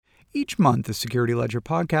Each month, the Security Ledger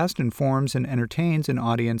podcast informs and entertains an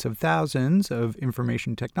audience of thousands of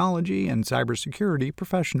information technology and cybersecurity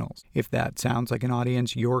professionals. If that sounds like an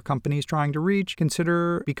audience your company is trying to reach,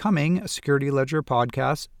 consider becoming a Security Ledger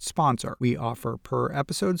podcast sponsor. We offer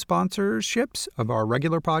per-episode sponsorships of our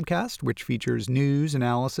regular podcast, which features news,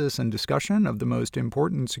 analysis, and discussion of the most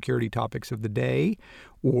important security topics of the day.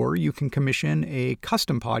 Or you can commission a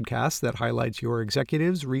custom podcast that highlights your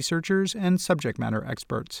executives, researchers, and subject matter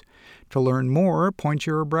experts. To learn more, point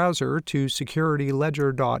your browser to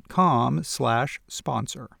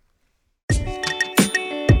securityledger.com/sponsor.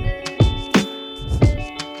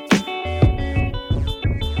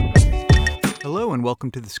 Hello and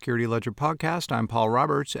welcome to the Security Ledger podcast. I'm Paul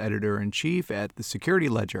Roberts, editor-in-chief at the Security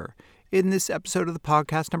Ledger. In this episode of the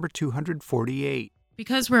podcast number 248.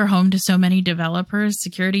 Because we're home to so many developers,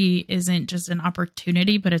 security isn't just an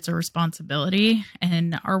opportunity, but it's a responsibility.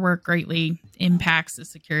 And our work greatly impacts the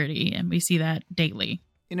security, and we see that daily.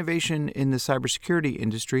 Innovation in the cybersecurity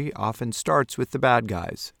industry often starts with the bad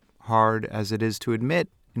guys. Hard as it is to admit,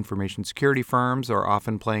 information security firms are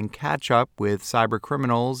often playing catch-up with cyber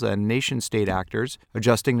criminals and nation-state actors,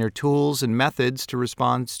 adjusting their tools and methods to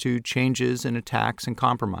respond to changes in attacks and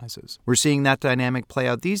compromises. We're seeing that dynamic play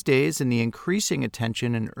out these days in the increasing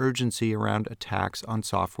attention and urgency around attacks on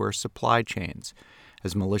software supply chains,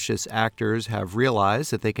 as malicious actors have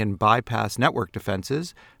realized that they can bypass network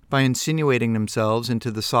defenses by insinuating themselves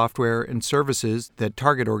into the software and services that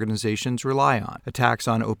target organizations rely on. Attacks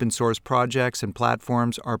on open source projects and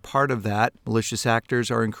platforms are part of that. Malicious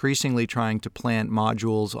actors are increasingly trying to plant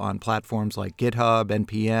modules on platforms like GitHub,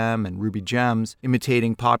 NPM, and Ruby Gems,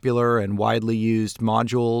 imitating popular and widely used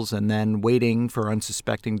modules and then waiting for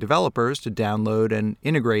unsuspecting developers to download and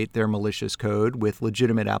integrate their malicious code with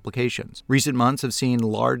legitimate applications. Recent months have seen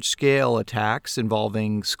large-scale attacks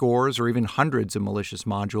involving scores or even hundreds of malicious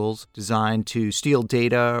modules designed to steal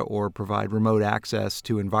data or provide remote access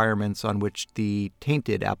to environments on which the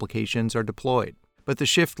tainted applications are deployed. But the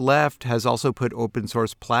shift left has also put open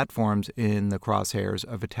source platforms in the crosshairs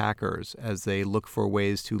of attackers as they look for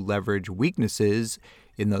ways to leverage weaknesses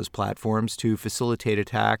in those platforms to facilitate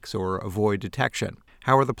attacks or avoid detection.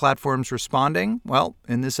 How are the platforms responding? Well,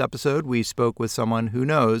 in this episode, we spoke with someone who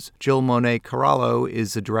knows. Jill Moné-Corallo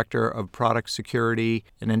is the Director of Product Security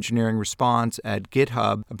and Engineering Response at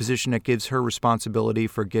GitHub, a position that gives her responsibility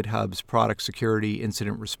for GitHub's Product Security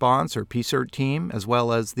Incident Response, or PSIRT team, as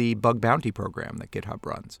well as the Bug Bounty program that GitHub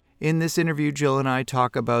runs. In this interview, Jill and I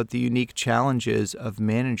talk about the unique challenges of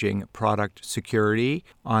managing product security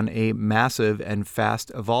on a massive and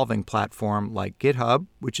fast-evolving platform like GitHub,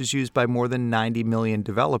 which is used by more than 90 million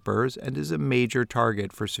developers and is a major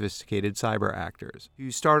target for sophisticated cyber actors.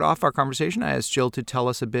 To start off our conversation, I asked Jill to tell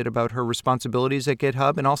us a bit about her responsibilities at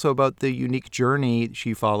GitHub and also about the unique journey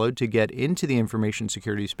she followed to get into the information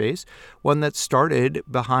security space, one that started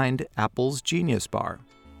behind Apple's Genius Bar.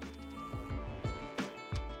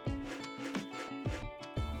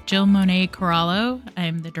 Jill Moné-Corallo.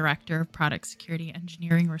 I'm the Director of Product Security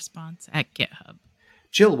Engineering Response at GitHub.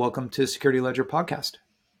 Jill, welcome to Security Ledger Podcast.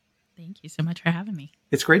 Thank you so much for having me.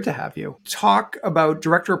 It's great to have you. Talk about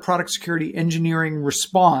Director of Product Security Engineering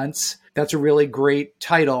Response. That's a really great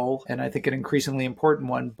title, and I think an increasingly important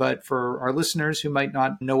one. But for our listeners who might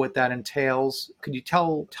not know what that entails, could you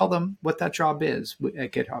tell them what that job is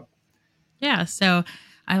at GitHub? Yeah, so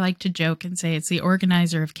I like to joke and say it's the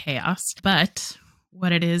organizer of chaos, but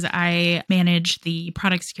what it is, I manage the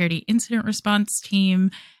product security incident response team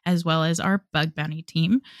as well as our bug bounty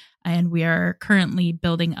team. And we are currently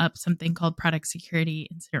building up something called product security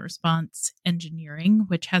incident response engineering,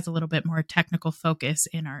 which has a little bit more technical focus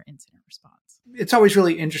in our incident response. It's always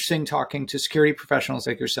really interesting talking to security professionals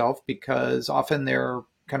like yourself because often their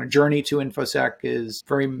kind of journey to InfoSec is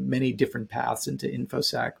very many different paths into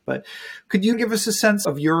InfoSec. But could you give us a sense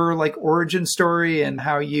of your origin story and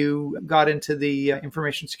how you got into the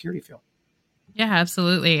information security field? Yeah,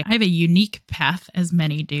 absolutely. I have a unique path, as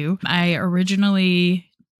many do. I originally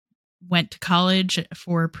went to college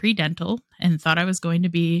for pre-dental and thought I was going to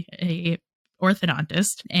be a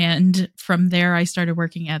orthodontist. And from there, I started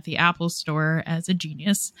working at the Apple Store as a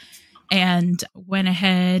genius and went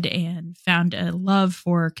ahead and found a love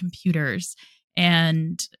for computers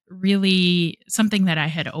and really something that I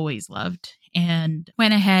had always loved, and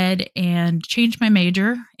went ahead and changed my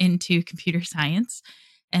major into computer science,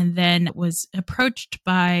 and then was approached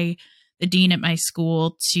by the dean at my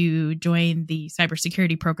school to join the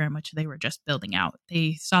cybersecurity program, which they were just building out.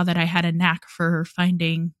 They saw that I had a knack for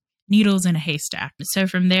finding needles in a haystack. So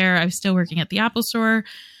from there, I was still working at the Apple Store,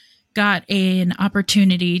 got an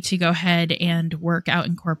opportunity to go ahead and work out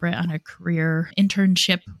in corporate on a career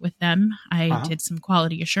internship with them. I did some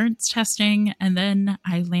quality assurance testing, and then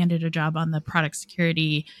I landed a job on the product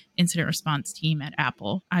security incident response team at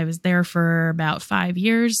Apple. I was there for about 5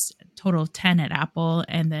 years, a total of 10 at Apple,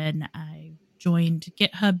 and then I joined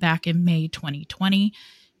GitHub back in May 2020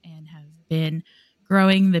 and have been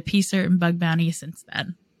growing the PCERT and bug bounty since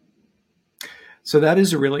then. So that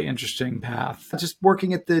is a really interesting path. Just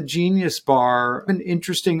working at the Genius Bar, an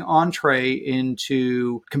interesting entree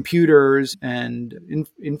into computers and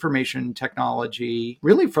information technology,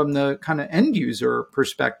 really from the kind of end user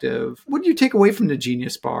perspective. What do you take away from the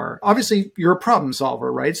Genius Bar? Obviously, you're a problem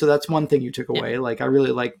solver, right? So that's one thing you took away. Like, I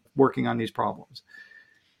really like working on these problems.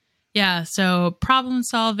 Yeah. So problem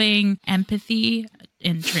solving, empathy,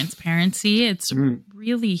 and transparency, it's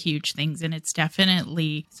really huge things. And it's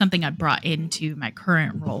definitely something I brought into my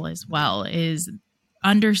current role as well, is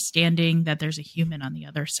understanding that there's a human on the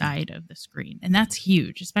other side of the screen. And that's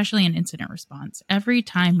huge, especially in incident response. Every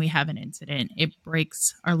time we have an incident, it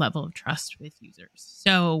breaks our level of trust with users.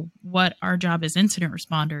 So what our job as incident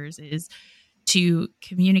responders is to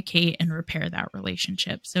communicate and repair that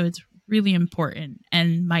relationship. So it's really important.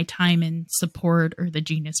 And my time in support or the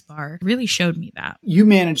Genius Bar really showed me that. You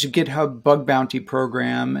manage the GitHub bug bounty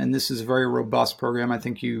program, and this is a very robust program. I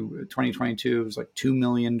think 2022 was like $2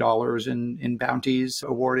 million in bounties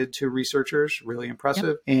awarded to researchers. Really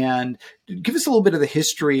impressive. Yep. And give us a little bit of the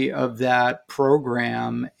history of that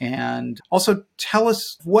program, and also tell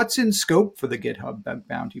us what's in scope for the GitHub bug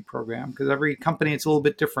bounty program, because every company, it's a little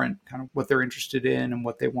bit different, kind of what they're interested in and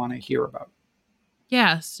what they want to hear about.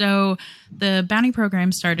 Yeah, so the bounty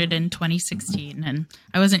program started in 2016, and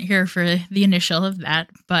I wasn't here for the initial of that,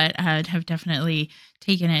 but I have definitely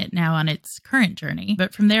taken it now on its current journey.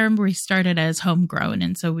 But from there, we started as homegrown,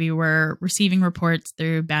 and so we were receiving reports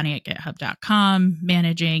through bounty at github.com,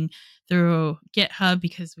 managing through GitHub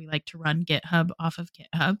because we like to run GitHub off of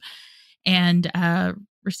GitHub, and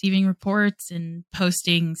receiving reports and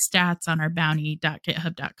posting stats on our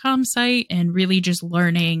bounty.github.com site and really just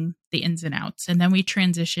learning the ins and outs. And then we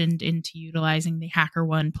transitioned into utilizing the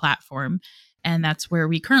HackerOne platform. And that's where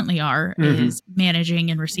we currently are, is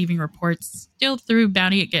managing and receiving reports still through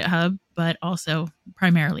bounty at GitHub, but also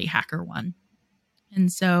primarily HackerOne.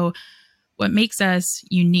 And so what makes us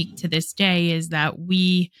unique to this day is that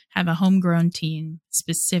we have a homegrown team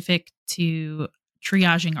specific to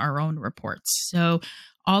triaging our own reports. So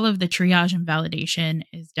all of the triage and validation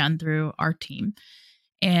is done through our team.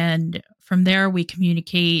 And from there, we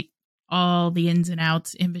communicate all the ins and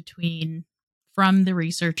outs in between from the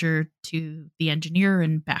researcher to the engineer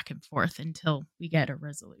and back and forth until we get a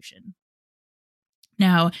resolution.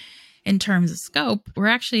 Now, in terms of scope, we're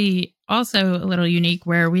actually also a little unique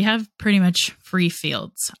where we have pretty much free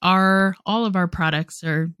fields. All of our products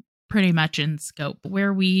are pretty much in scope.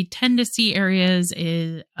 Where we tend to see areas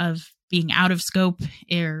of being out of scope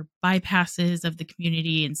or bypasses of the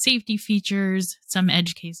community and safety features. Some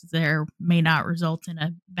edge cases there may not result in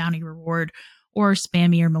a bounty reward or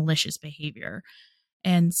spammy or malicious behavior.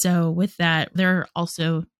 And so with that, there are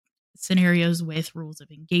also scenarios with rules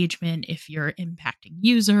of engagement. If you're impacting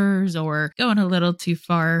users or going a little too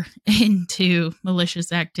far into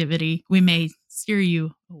malicious activity, we may steer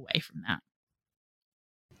you away from that.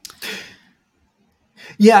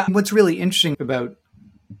 Yeah, what's really interesting about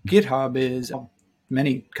GitHub is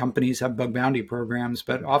many companies have bug bounty programs,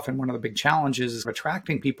 but often one of the big challenges is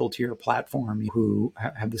attracting people to your platform who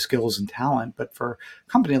have the skills and talent. But for a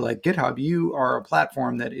company like GitHub, you are a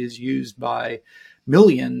platform that is used by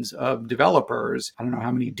millions of developers. I don't know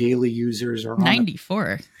how many daily users are on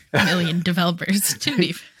 94 million developers to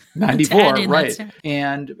be 94, right.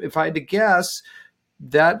 And if I had to guess,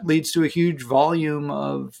 that leads to a huge volume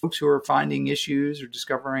of folks who are finding issues or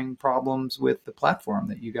discovering problems with the platform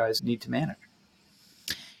that you guys need to manage.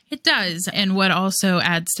 It does. And what also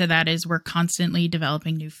adds to that is we're constantly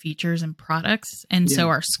developing new features and products. And so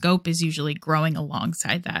our scope is usually growing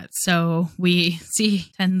alongside that. So we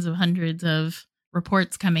see tens of hundreds of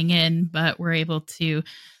reports coming in, but we're able to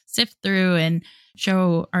sift through and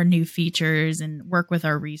show our new features and work with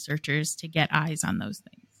our researchers to get eyes on those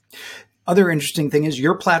things. Other interesting thing is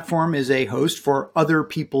your platform is a host for other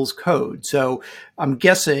people's code. So I'm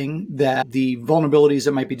guessing that the vulnerabilities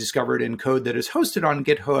that might be discovered in code that is hosted on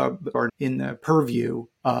GitHub are in the purview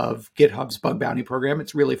of GitHub's bug bounty program.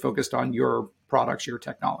 It's really focused on your products, your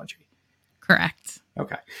technology. Correct.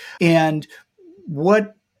 Okay. And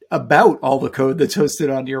what about all the code that's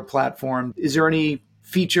hosted on your platform? Is there any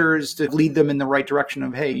features to lead them in the right direction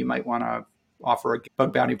of, hey, you might want to offer a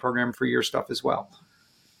bug bounty program for your stuff as well?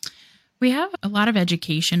 We have a lot of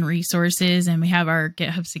education resources, and we have our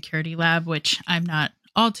GitHub security lab, which I'm not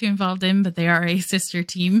all too involved in, but they are a sister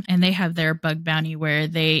team, and they have their bug bounty where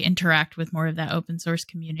they interact with more of that open source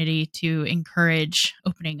community to encourage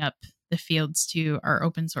opening up the fields to our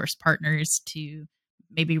open source partners to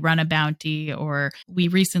maybe run a bounty. Or we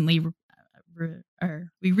recently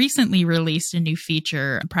released a new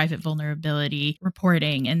feature, private vulnerability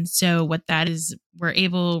reporting. And so what that is,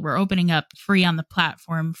 we're opening up free on the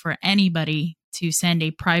platform for anybody to send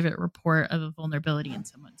a private report of a vulnerability in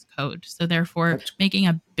someone's code. So therefore making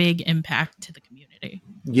a big impact to the community.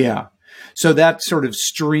 Yeah. So that sort of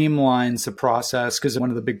streamlines the process, because one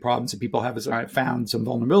of the big problems that people have is, I found some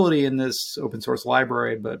vulnerability in this open source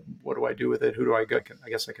library, but what do I do with it? Who do I go? I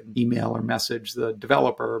guess I can email or message the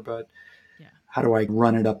developer, but how do I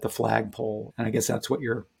run it up the flagpole? And I guess that's what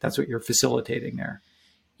you're facilitating there.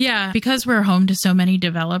 Yeah, because we're home to so many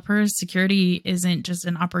developers, security isn't just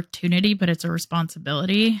an opportunity, but it's a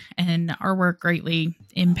responsibility. And our work greatly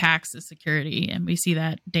impacts the security, and we see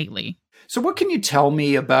that daily. So what can you tell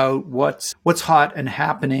me about what's hot and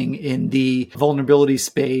happening in the vulnerability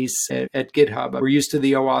space at GitHub? We're used to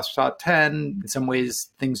the OWASP 10. In some ways,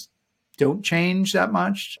 things don't change that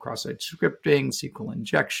much. Cross-site scripting, SQL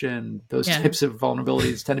injection, those types of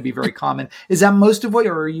vulnerabilities tend to be very common. Is that most of what,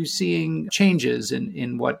 or are you seeing changes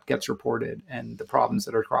in what gets reported and the problems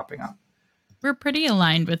that are cropping up? We're pretty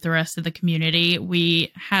aligned with the rest of the community.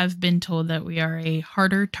 We have been told that we are a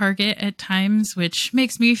harder target at times, which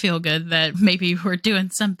makes me feel good that maybe we're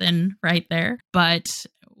doing something right there. But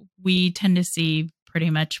we tend to see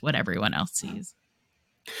pretty much what everyone else sees.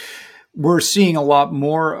 We're seeing a lot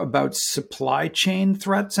more about supply chain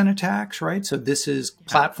threats and attacks, right? So this is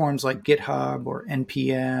platforms like GitHub or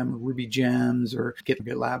NPM, or Ruby Gems, or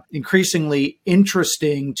GitLab, increasingly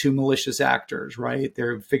interesting to malicious actors, right?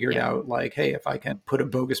 They're figured out like, hey, if I can put a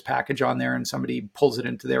bogus package on there and somebody pulls it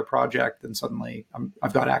into their project, then suddenly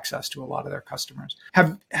I've got access to a lot of their customers.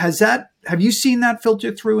 Have you seen that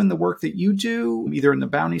filter through in the work that you do, either in the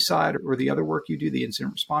bounty side or the other work you do, the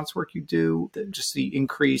incident response work you do, just the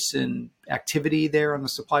increase in activity there on the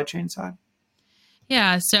supply chain side?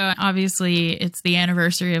 Yeah, so obviously it's the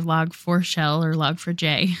anniversary of Log4Shell or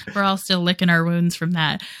Log4j. We're all still licking our wounds from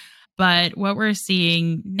that. But what we're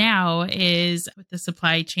seeing now is with the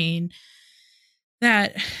supply chain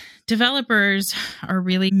that developers are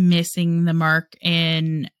really missing the mark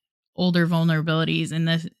in older vulnerabilities in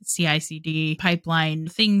the CI/CD pipeline,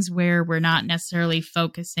 things where we're not necessarily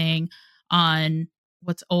focusing on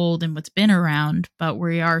what's old and what's been around, but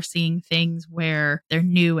we are seeing things where they're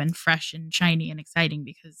new and fresh and shiny and exciting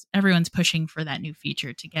because everyone's pushing for that new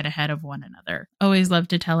feature to get ahead of one another. Always love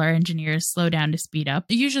to tell our engineers, slow down to speed up,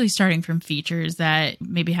 usually starting from features that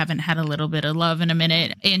maybe haven't had a little bit of love in a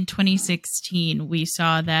minute. In 2016, we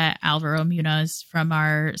saw that Alvaro Munoz from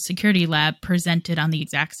our security lab presented on the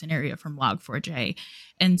exact scenario from Log4j.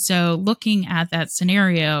 And so looking at that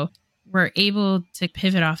scenario, we're able to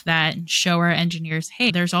pivot off that and show our engineers,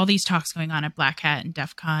 hey, there's all these talks going on at Black Hat and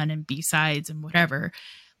DEF CON and B-Sides and whatever.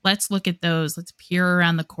 Let's look at those. Let's peer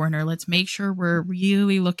around the corner. Let's make sure we're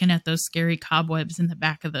really looking at those scary cobwebs in the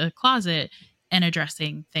back of the closet and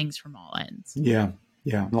addressing things from all ends. Yeah.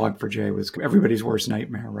 Log4j was everybody's worst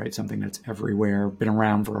nightmare, right? Something that's everywhere, been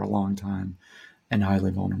around for a long time and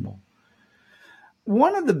highly vulnerable.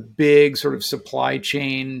 One of the big sort of supply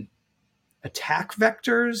chain attack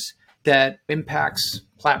vectors that impacts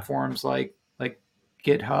platforms like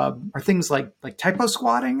GitHub are things like typo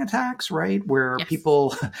squatting attacks, right? Where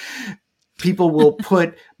people will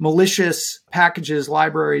put malicious packages,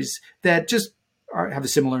 libraries that just have a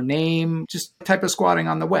similar name, just typo squatting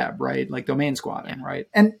on the web, right? Like domain squatting, right?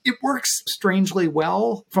 And it works strangely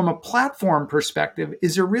well. From a platform perspective,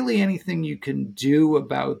 is there really anything you can do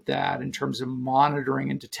about that in terms of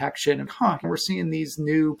monitoring and detection? And we're seeing these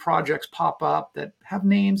new projects pop up that have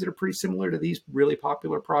names that are pretty similar to these really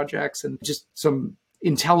popular projects, and just some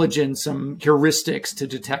intelligence, some heuristics to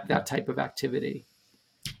detect that type of activity.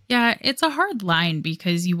 Yeah, it's a hard line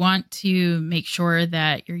because you want to make sure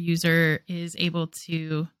that your user is able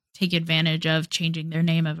to take advantage of changing their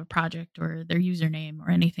name of a project or their username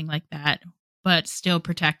or anything like that, but still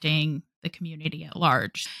protecting the community at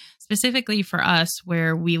large. Specifically for us,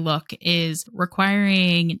 where we look is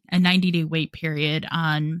requiring a 90-day wait period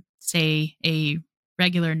on, say, a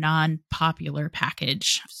regular non-popular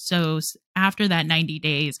package. So after that 90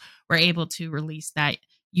 days, we're able to release that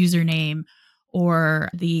username or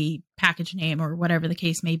the package name or whatever the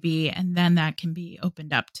case may be, and then that can be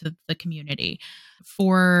opened up to the community.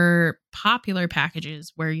 For popular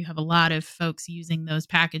packages where you have a lot of folks using those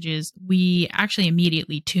packages, we actually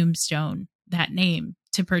immediately tombstone that name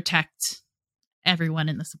to protect everyone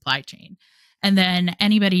in the supply chain. And then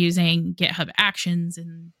anybody using GitHub Actions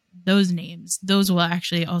and those names, those will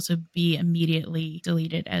actually also be immediately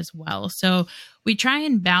deleted as well. So we try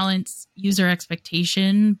and balance user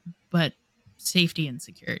expectation, but safety and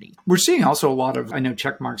security. We're seeing also a lot of, I know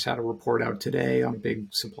Checkmarx had a report out today on a big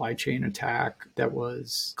supply chain attack that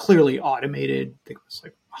was clearly automated. I think it was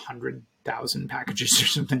like 100,000 packages or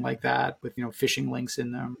something like that with, phishing links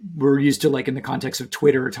in them. We're used to, like, in the context of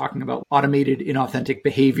Twitter, talking about automated inauthentic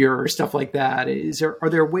behavior or stuff like that. Are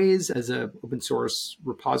there ways as a open source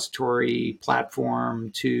repository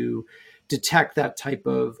platform to detect that type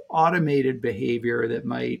of automated behavior that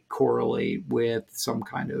might correlate with some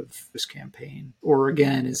kind of this campaign? Or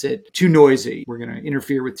again, is it too noisy? We're going to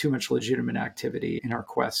interfere with too much legitimate activity in our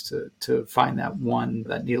quest to find that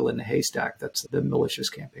needle in the haystack that's the malicious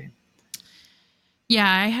campaign. Yeah,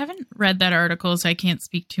 I haven't read that article, so I can't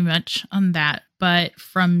speak too much on that. But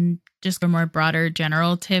from just a more broader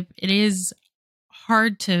general tip, it is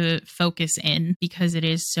hard to focus in because it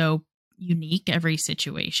is so unique every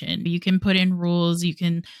situation. You can put in rules, you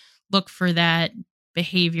can look for that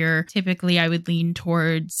behavior. Typically, I would lean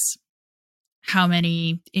towards how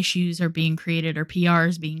many issues are being created or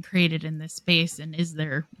PRs being created in this space, and is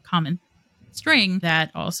there a common string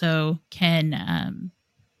that also can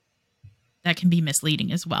be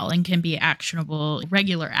misleading as well and can be actionable,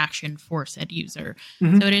 regular action for said user.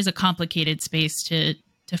 Mm-hmm. So it is a complicated space to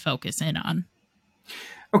focus in on.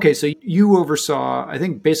 Okay, so you oversaw, I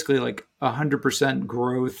think, basically like 100%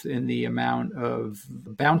 growth in the amount of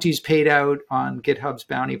bounties paid out on GitHub's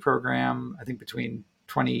bounty program, I think between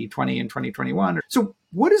 2020 and 2021. So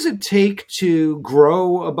what does it take to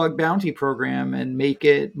grow a bug bounty program and make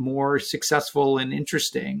it more successful and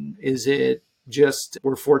interesting? Is it just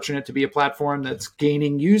we're fortunate to be a platform that's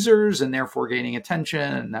gaining users and therefore gaining attention,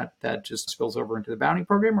 and that just spills over into the bounty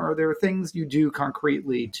program? Or are there things you do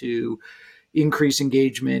concretely to increase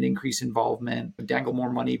engagement, increase involvement, dangle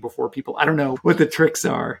more money before people? I don't know what the tricks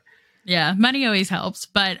are. Yeah, money always helps,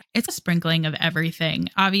 but it's a sprinkling of everything.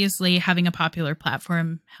 Obviously, having a popular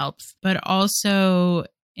platform helps, but also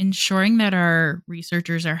ensuring that our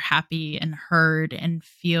researchers are happy and heard and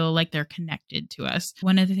feel like they're connected to us.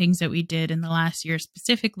 One of the things that we did in the last year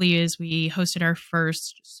specifically is we hosted our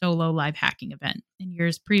first solo live hacking event. In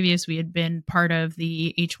years previous, we had been part of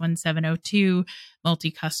the H1702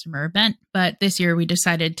 multi-customer event, but this year we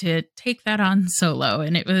decided to take that on solo.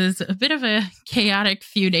 And it was a bit of a chaotic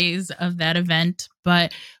few days of that event,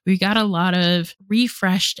 but we got a lot of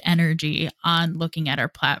refreshed energy on looking at our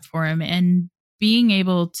platform, and being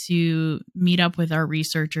able to meet up with our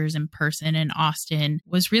researchers in person in Austin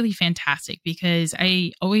was really fantastic, because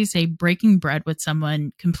I always say breaking bread with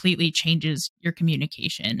someone completely changes your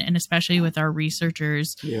communication. And especially with our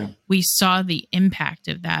researchers, we saw the impact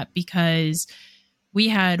of that, because we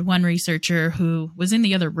had one researcher who was in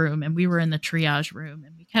the other room and we were in the triage room,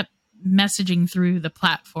 and we kept messaging through the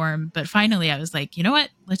platform. But finally I was like, you know what?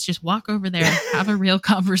 Let's just walk over there, have a real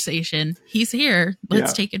conversation. He's here.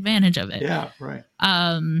 Let's take advantage of it. Yeah, right.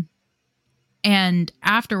 And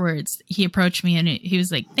afterwards he approached me and he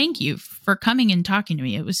was like, thank you for coming and talking to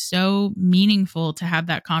me. It was so meaningful to have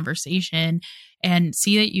that conversation and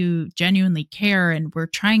see that you genuinely care and we're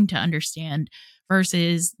trying to understand,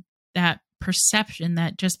 versus that perception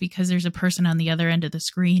that just because there's a person on the other end of the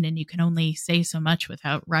screen and you can only say so much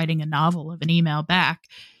without writing a novel of an email back,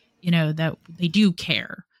 that they do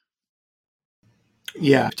care.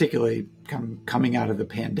 Yeah, particularly coming out of the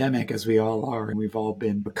pandemic, as we all are, and we've all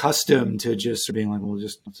been accustomed to just being like, well,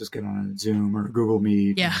 let's just get on a Zoom or Google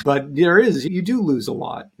Meet. Yeah. But you do lose a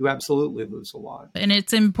lot. You absolutely lose a lot. And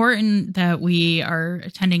it's important that we are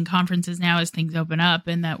attending conferences now as things open up,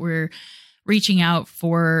 and that we're reaching out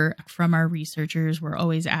from our researchers. We're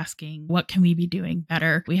always asking, what can we be doing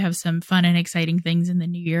better? We have some fun and exciting things in the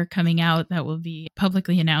new year coming out that will be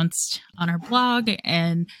publicly announced on our blog,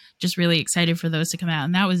 and just really excited for those to come out.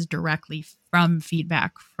 And that was directly from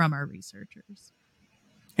feedback from our researchers.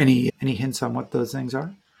 Any hints on what those things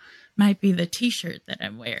are? Might be the t-shirt that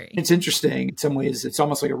I'm wearing. It's interesting. In some ways, it's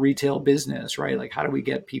almost like a retail business, right? Like, how do we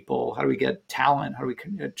get people? How do we get talent? How do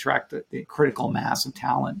we attract the critical mass of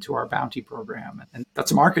talent to our bounty program? And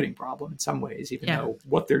that's a marketing problem in some ways, even though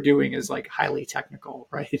what they're doing is like highly technical,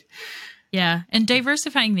 right? Yeah. And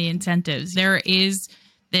diversifying the incentives. There is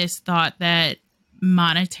this thought that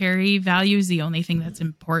monetary value is the only thing that's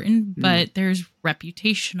important, but there's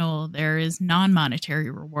reputational, there is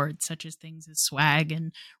non-monetary rewards, such as things as swag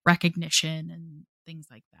and recognition and things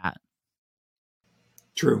like that.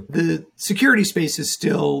 True. The security space is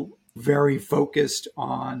still very focused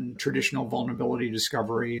on traditional vulnerability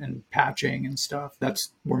discovery and patching and stuff.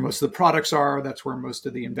 That's where most of the products are. That's where most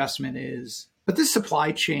of the investment is. But this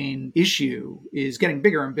supply chain issue is getting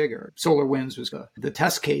bigger and bigger. SolarWinds was the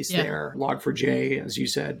test case there. Log4j, as you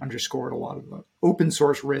said, underscored a lot of the open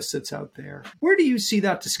source risks that's out there. Where do you see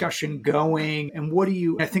that discussion going? And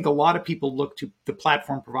I think a lot of people look to the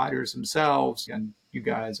platform providers themselves, and you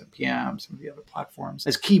guys at PM, some of the other platforms,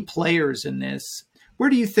 as key players in this.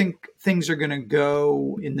 Where do you think things are going to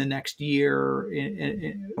go in the next year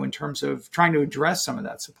in terms of trying to address some of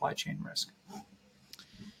that supply chain risk?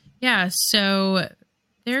 Yeah, so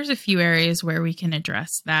there's a few areas where we can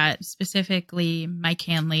address that. Specifically, Mike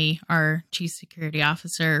Hanley, our Chief Security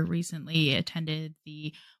Officer, recently attended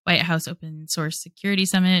the White House Open Source Security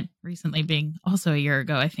Summit, recently being also a year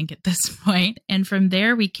ago, I think, at this point. And from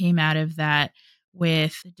there, we came out of that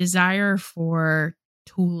with a desire for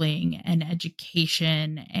tooling and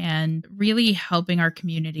education and really helping our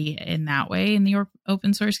community in that way, in the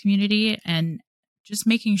open source community, and just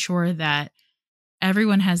making sure that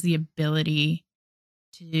everyone has the ability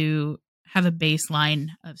to have a baseline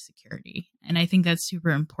of security. And I think that's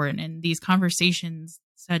super important. And these conversations,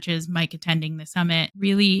 such as Mike attending the summit,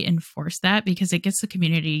 really enforce that because it gets the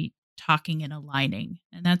community talking and aligning.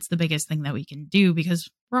 And that's the biggest thing that we can do because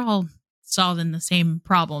we're all solving the same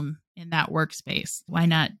problem in that workspace. Why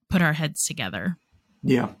not put our heads together?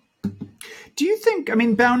 Yeah. Do you think,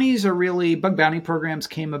 bounties are really, bug bounty programs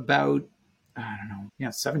came about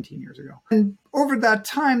 17 years ago. And over that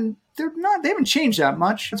time, they haven't changed that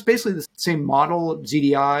much. It's basically the same model.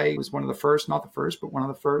 ZDI was one of the first, not the first, but one of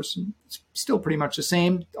the first. And it's still pretty much the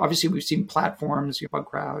same. Obviously, we've seen platforms,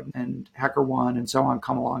 BugCrowd and HackerOne and so on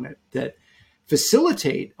come along that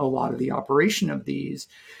facilitate a lot of the operation of these.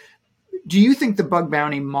 Do you think the bug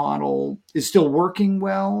bounty model is still working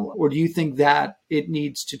well, or do you think that it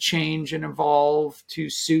needs to change and evolve to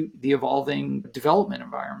suit the evolving development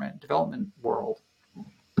world?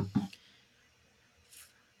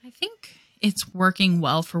 I think it's working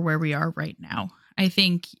well for where we are right now. I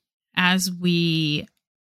think as we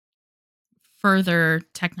further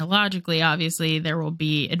technologically, obviously, there will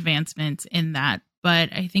be advancements in that.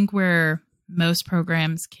 But I think where most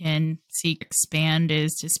programs can seek expand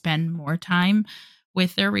is to spend more time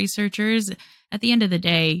with their researchers. At the end of the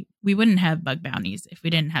day, we wouldn't have bug bounties if we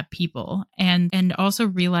didn't have people. And also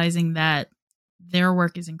realizing that their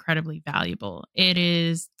work is incredibly valuable. It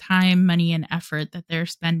is time, money, and effort that they're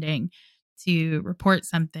spending to report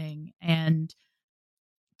something and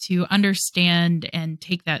to understand and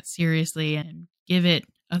take that seriously and give it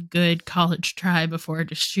a good college try before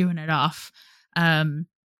just shooing it off.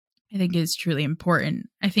 I think is truly important.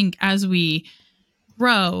 I think as we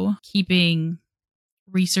grow, keeping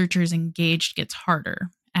researchers engaged gets harder.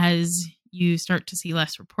 As you start to see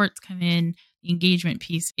less reports come in, the engagement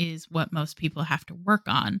piece is what most people have to work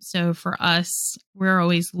on. So for us, we're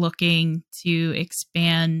always looking to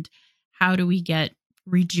expand how do we get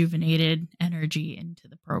rejuvenated energy into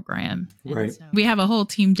the program. Right. So we have a whole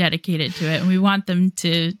team dedicated to it, and we want them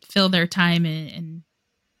to fill their time and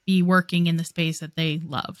be working in the space that they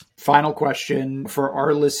love. Final question for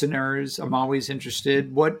our listeners. I'm always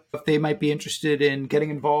interested. What if they might be interested in getting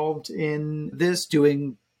involved in this,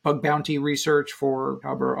 doing bug bounty research for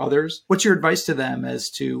GitHub or others? What's your advice to them as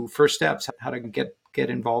to first steps, how to get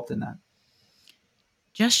involved in that?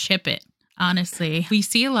 Just ship it. Honestly, we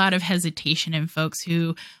see a lot of hesitation in folks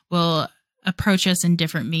who will approach us in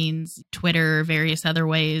different means, Twitter, various other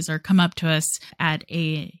ways, or come up to us at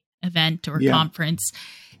a event or conference.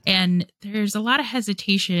 And there's a lot of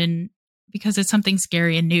hesitation because it's something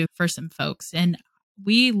scary and new for some folks. And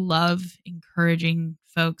we love encouraging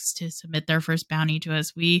folks to submit their first bounty to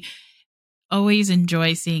us. We always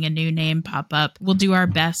enjoy seeing a new name pop up. We'll do our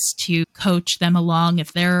best to coach them along.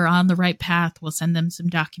 If they're on the right path, we'll send them some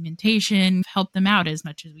documentation, help them out as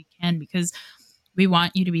much as we can, because we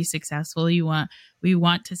want you to be successful. We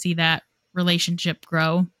want to see that relationship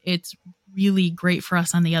grow. It's really great for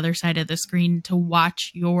us on the other side of the screen to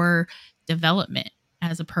watch your development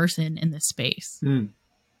as a person in this space. Mm.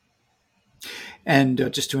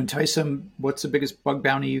 And just to entice them, what's the biggest bug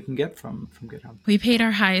bounty you can get from GitHub? We paid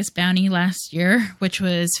our highest bounty last year, which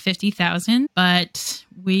was $50,000, but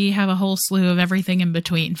we have a whole slew of everything in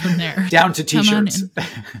between from there. Down to t-shirts.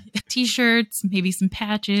 T-shirts, maybe some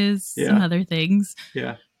patches, some other things.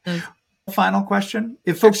 Yeah. Final question.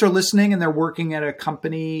 If folks are listening and they're working at a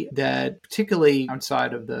company that, particularly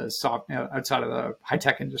outside of the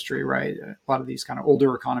high-tech industry, right? A lot of these kind of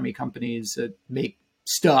older economy companies that make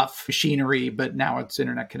stuff, machinery, but now it's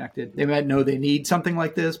internet connected. They might know they need something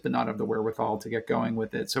like this, but not have the wherewithal to get going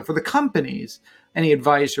with it. So for the companies, any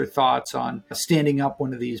advice or thoughts on standing up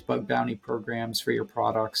one of these bug bounty programs for your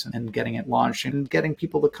products and getting it launched and getting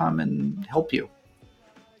people to come and help you?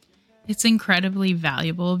 It's incredibly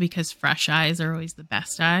valuable because fresh eyes are always the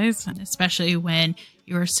best eyes, and especially when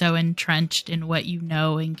you are so entrenched in what you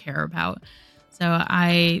know and care about. So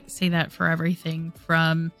I say that for everything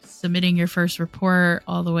from submitting your first report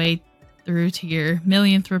all the way through to your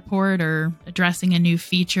millionth report or addressing a new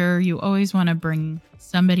feature. You always want to bring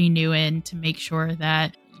somebody new in to make sure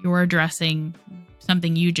that you're addressing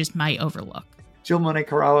something you just might overlook. Jill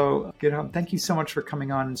Moné-Corallo, GitHub, thank you so much for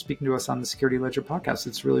coming on and speaking to us on the Security Ledger podcast.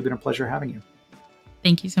 It's really been a pleasure having you.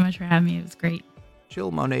 Thank you so much for having me. It was great.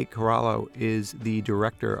 Jill Moné-Corallo is the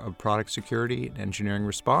Director of Product Security and Engineering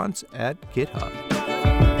Response at GitHub.